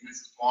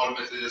 Means small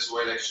messages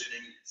while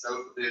exchanging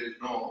itself. There is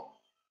no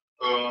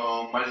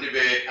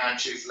multi-way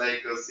handshakes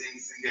like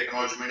sync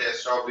acknowledgement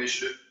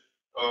established.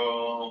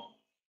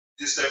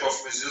 This type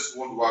of messages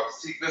won't work.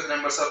 Sequence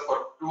numbers are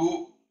for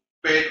 2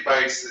 paired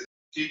bytes.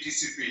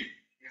 TTCP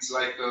means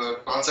like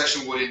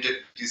transaction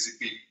oriented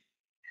TCP.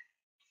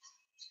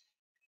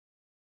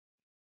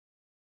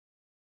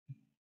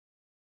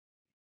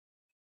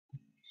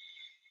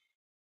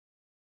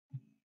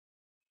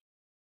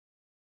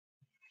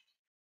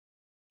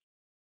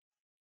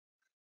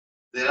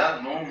 There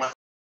are no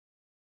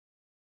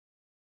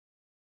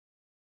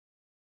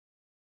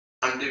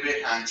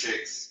multi-way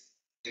handshakes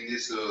in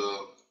this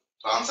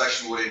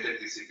transaction oriented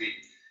TCP.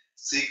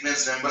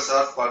 Sequence numbers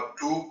are for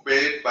 2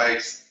 paired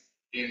bytes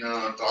in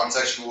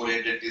transaction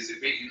oriented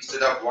TCP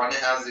instead of one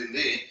as in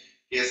the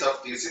case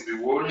of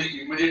TCP.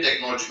 Only immediate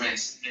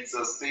acknowledgements means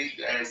sync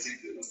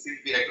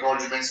the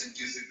acknowledgements in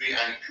TCP,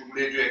 and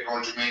cumulative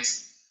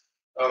acknowledgements,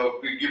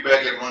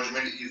 piggyback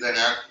acknowledgement is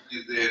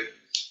the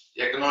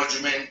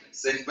acknowledgement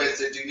sent by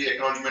setting the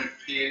acknowledgement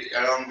field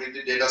along with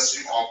the data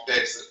stream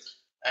objects.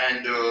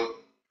 And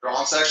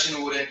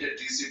transaction oriented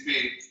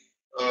TCP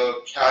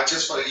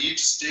catches for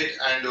each state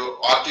and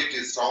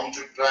RTTs round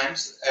trip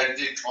times at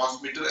the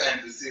transmitter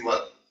and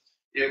receiver.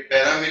 A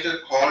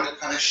parameter called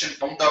connection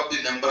count of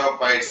the number of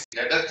bytes.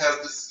 Header has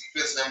the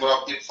sequence number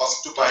of the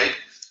first byte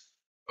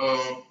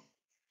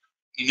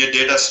in a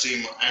data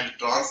stream, and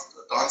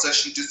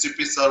transaction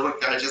TCP server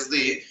catches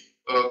the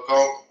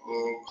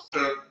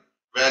counter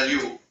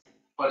value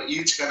for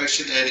each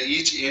connection at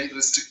each end,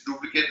 restrict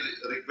duplicate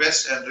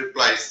requests and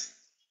replies.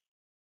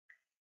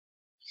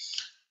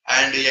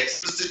 And the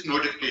explicit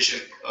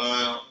notification,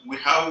 we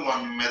have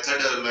one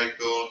method like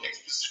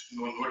explicit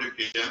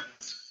notification.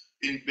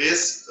 In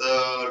base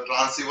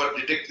transceiver,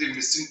 detect the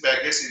missing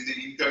packets in the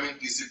incoming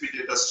TCP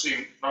data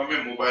stream from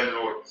a mobile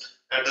node.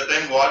 At the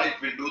time, what it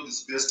will do,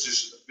 this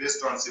base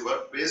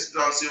transceiver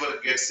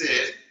gets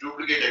a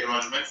duplicate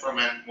acknowledgement from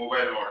a mobile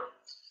node.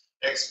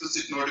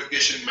 Explicit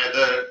notification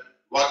method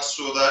works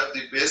so that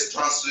the base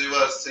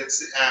transceiver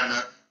sets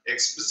an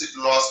explicit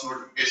loss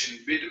notification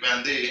bit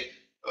when the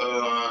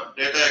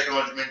data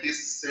acknowledgement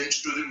is sent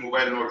to the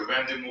mobile node.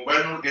 When the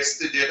mobile node gets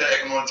the data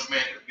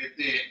acknowledgement with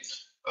the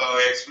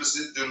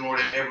explicit node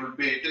enabled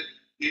bit,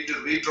 it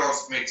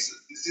retransmits.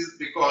 This is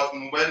because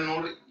mobile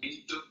node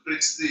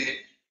interprets the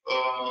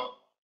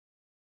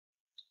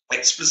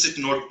explicit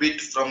node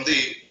bit from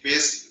the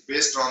base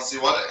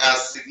transceiver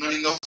as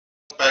signaling of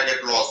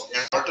packet loss.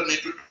 An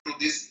alternative to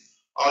this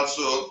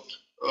also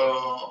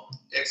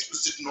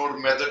explicit node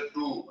method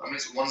 2. I mean,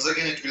 once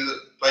again it will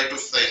try to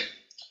send.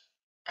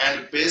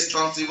 And base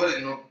transceiver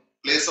in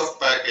place of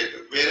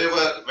packet,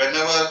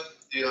 whenever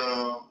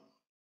the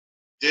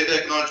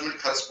data acknowledgement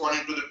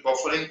corresponding to the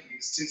buffering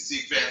missing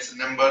sequence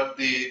number,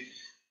 the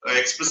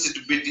explicit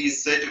bit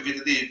is set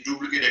with the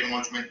duplicate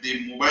acknowledgement.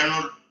 The mobile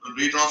node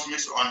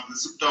retransmits on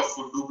receipt of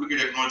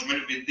duplicate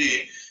acknowledgement with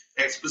the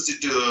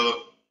explicit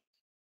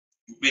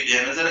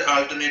bit. Another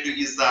alternative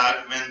is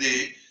that when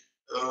the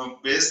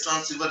base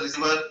transceiver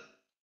receiver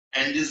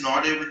and is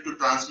not able to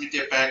transmit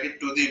a packet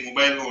to the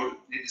mobile node,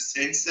 it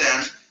sends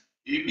an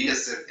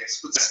EBSN,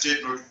 explicit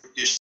state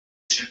notification,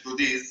 to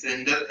the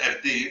sender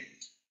at the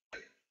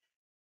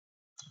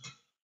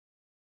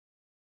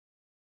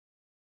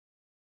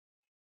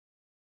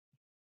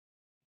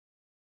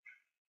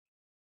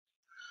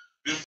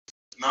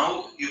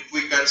now. If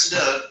we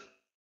consider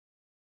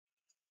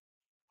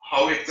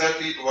how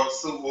exactly it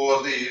works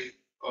over the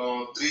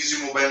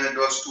 3G mobile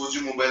networks,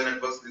 2G mobile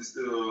networks, this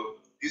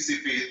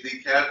TCP,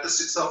 the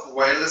characteristics of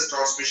wireless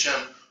transmission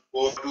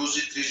over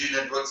 2G, 3G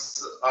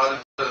networks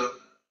are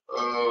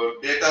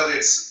data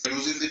rates.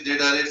 Using the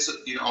data rates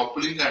in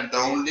uplink and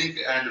downlink,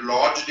 and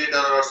large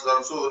data rates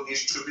also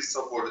needs to be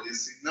supported. The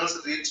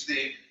signals reach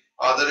the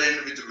other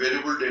end with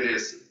variable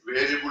delays.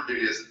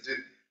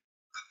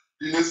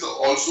 Delays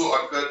also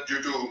occur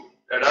due to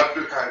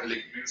adaptive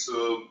handling, means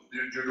due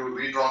to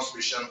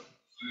retransmission,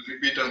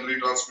 repeat and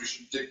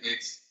retransmission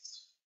techniques.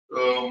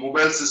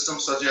 Mobile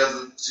systems such as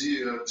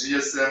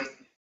GSM,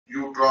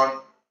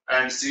 Utron,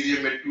 and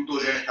CDMA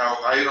 2000 have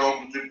high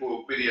round trip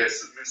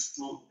periods, means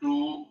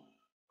two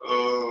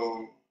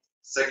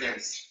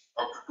seconds,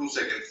 up to 2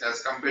 seconds,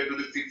 as compared to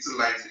the fixed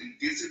lines. In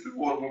TCP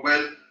or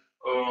mobile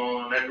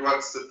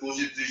networks,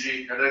 2G,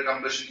 3G header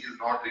compression is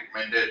not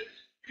recommended.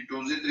 In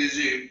 2G,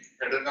 3G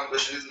header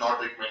compression is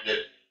not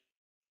recommended.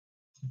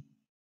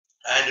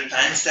 And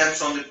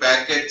timestamps on the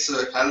packets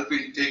help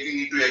in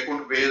taking into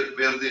account where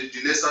the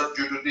delays are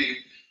due to the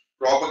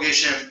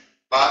propagation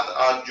path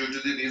or due to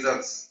the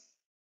reasons.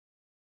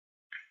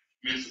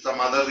 Means some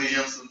other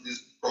regions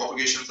these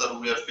propagations are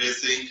we are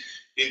facing.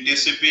 In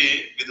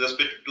TCP, with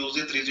respect to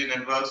 2G, 3G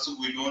networks,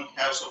 we don't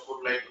have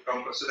support like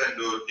compressor and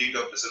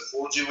decompressor.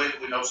 4G while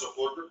we have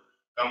support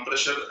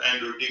compressor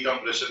and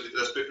decompressor with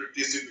respect to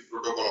TCP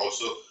protocol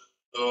also.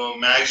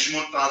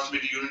 Maximum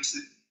transmit units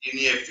in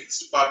a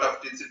fixed part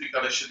of TCP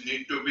connection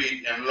need to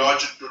be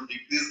enlarged to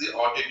decrease the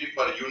RTT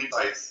per unit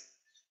size.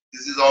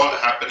 This is all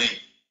happening.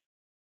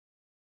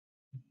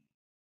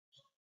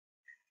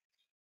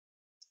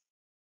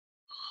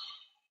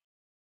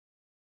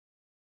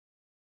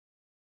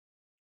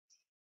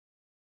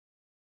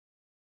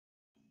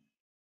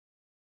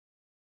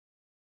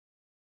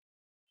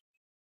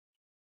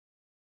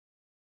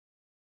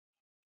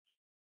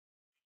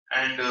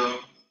 And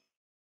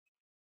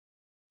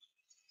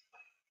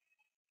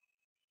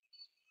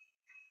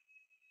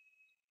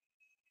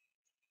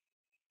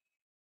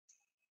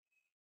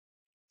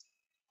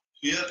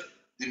here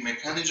the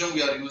mechanism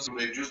we are using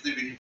to reduce the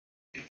window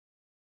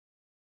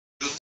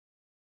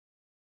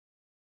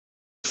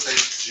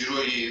size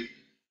 0 is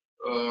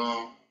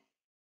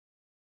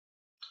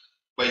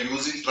by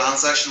using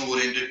transaction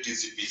oriented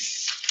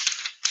TCP.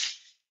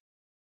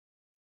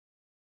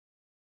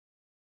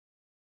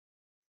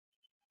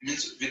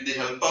 Means with the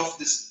help of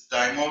this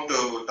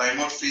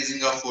timeout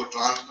freezing of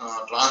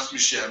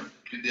transmission,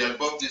 with the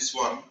help of this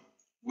one,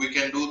 we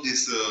can do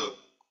this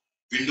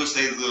window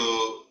size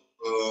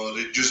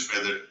reduced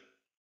method.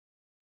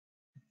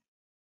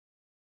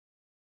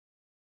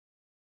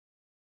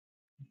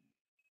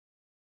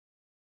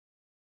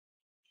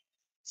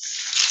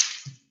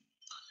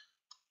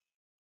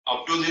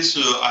 to this,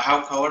 I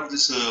have covered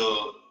this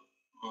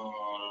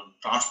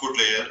transport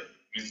layer,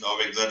 means how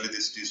exactly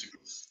this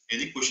TCP.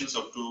 Any questions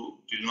up to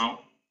till now?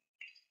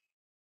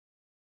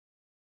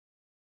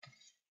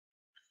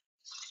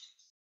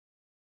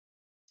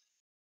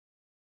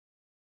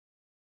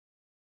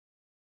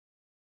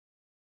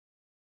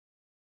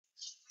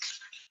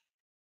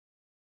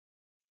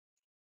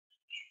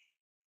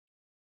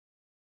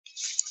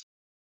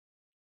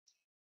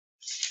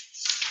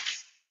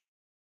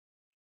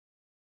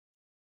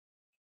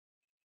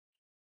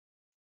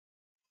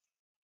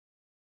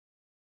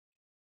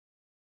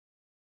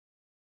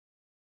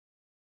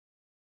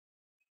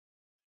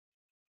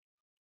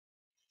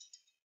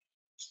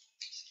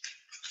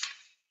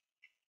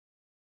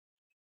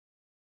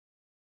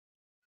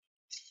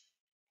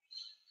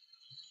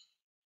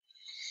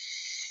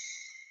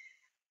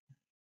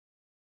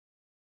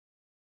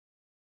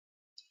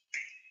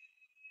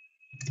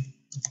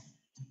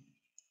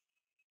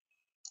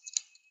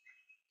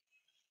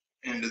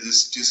 And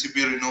this TCP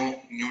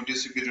new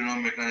TCP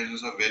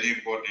mechanisms are very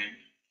important.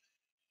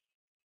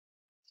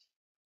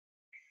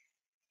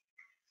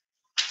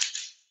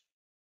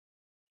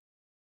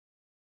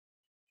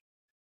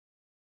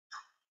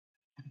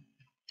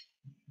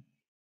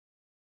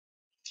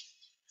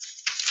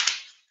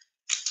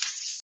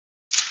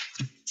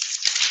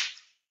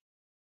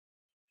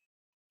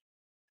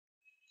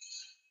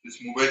 This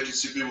mobile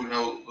TCP we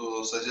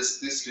have suggest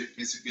this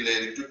TCP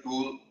layer into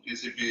two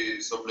TCP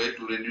sublayer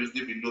to reduce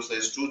the window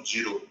size to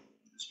 0.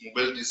 This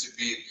mobile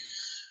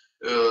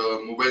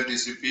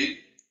TCP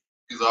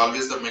is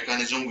always the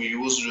mechanism we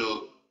use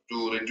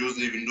to reduce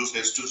the window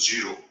size to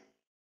 0.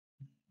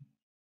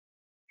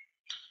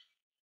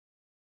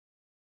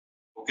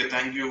 Okay,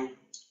 thank you.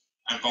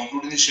 I'm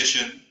concluding the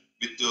session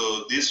with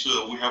this.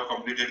 We have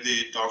completed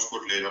the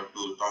transport layer up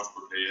to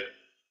transport layer,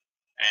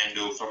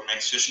 and from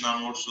next session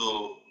onwards,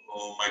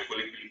 my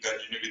colleague will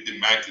continue with the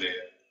MAC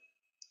layer.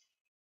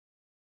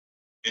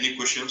 Any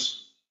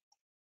questions?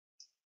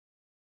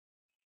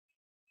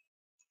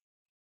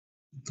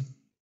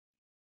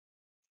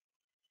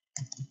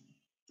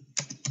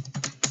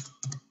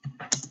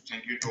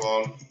 Thank you to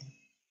all.